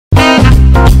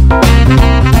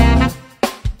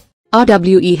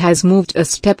RWE has moved a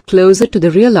step closer to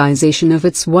the realization of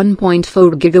its 1.4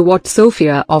 gigawatt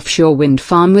Sofia Offshore Wind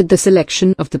Farm with the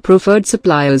selection of the preferred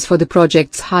suppliers for the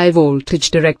project's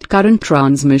high-voltage direct current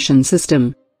transmission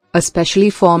system. A specially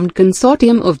formed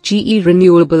consortium of GE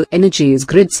Renewable Energies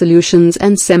Grid Solutions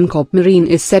and Sembcorp Marine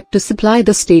is set to supply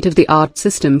the state-of-the-art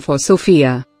system for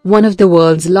Sofia, one of the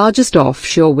world's largest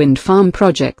offshore wind farm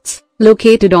projects,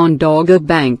 located on Dogger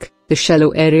Bank, the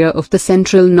shallow area of the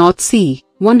central North Sea,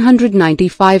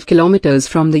 195 kilometers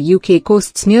from the UK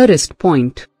coast's nearest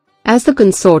point. As the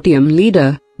consortium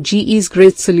leader, GE's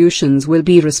Grid Solutions will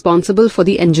be responsible for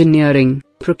the engineering,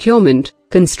 procurement,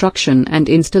 construction and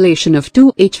installation of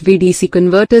two HVDC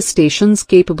converter stations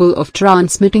capable of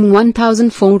transmitting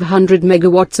 1,400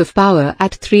 megawatts of power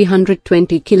at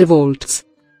 320 kilovolts.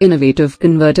 Innovative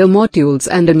converter modules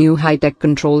and a new high-tech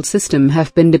control system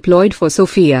have been deployed for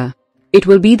Sofia. It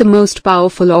will be the most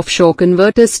powerful offshore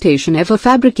converter station ever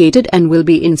fabricated and will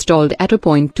be installed at a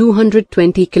point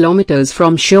 220 kilometers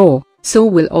from shore, so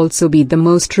will also be the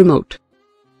most remote.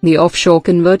 The offshore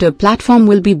converter platform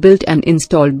will be built and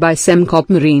installed by Sembcorp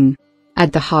Marine.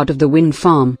 At the heart of the wind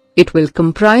farm, it will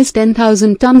comprise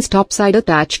 10,000 tons topside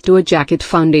attached to a jacket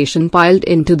foundation piled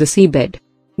into the seabed.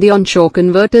 The onshore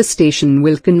converter station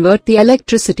will convert the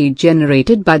electricity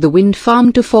generated by the wind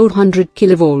farm to 400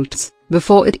 kilovolts,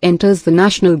 before it enters the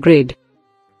national grid.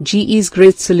 GE's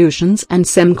Grid Solutions and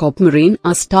Sembcorp Marine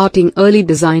are starting early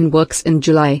design works in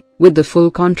July, with the full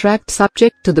contract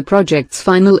subject to the project's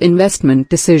final investment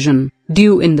decision,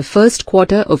 due in the first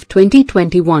quarter of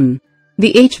 2021.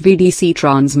 The HVDC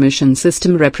transmission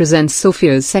system represents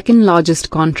Sofia's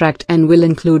second-largest contract and will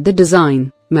include the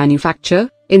design, manufacture,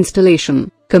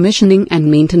 installation, commissioning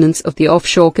and maintenance of the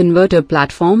offshore converter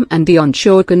platform and the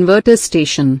onshore converter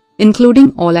station,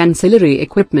 including all ancillary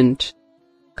equipment.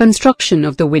 Construction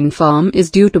of the wind farm is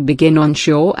due to begin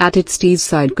onshore at its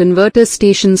Teesside converter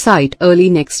station site early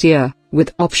next year,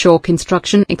 with offshore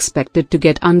construction expected to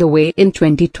get underway in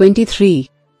 2023.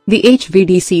 The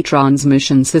HVDC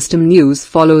transmission system news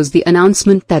follows the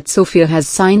announcement that Sofia has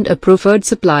signed a preferred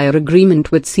supplier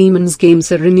agreement with Siemens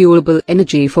Gamesa Renewable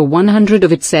Energy for 100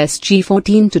 of its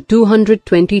SG14 to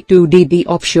 222 dB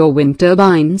offshore wind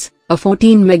turbines, a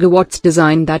 14 megawatts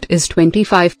design that is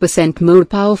 25% more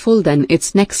powerful than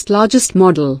its next largest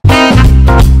model.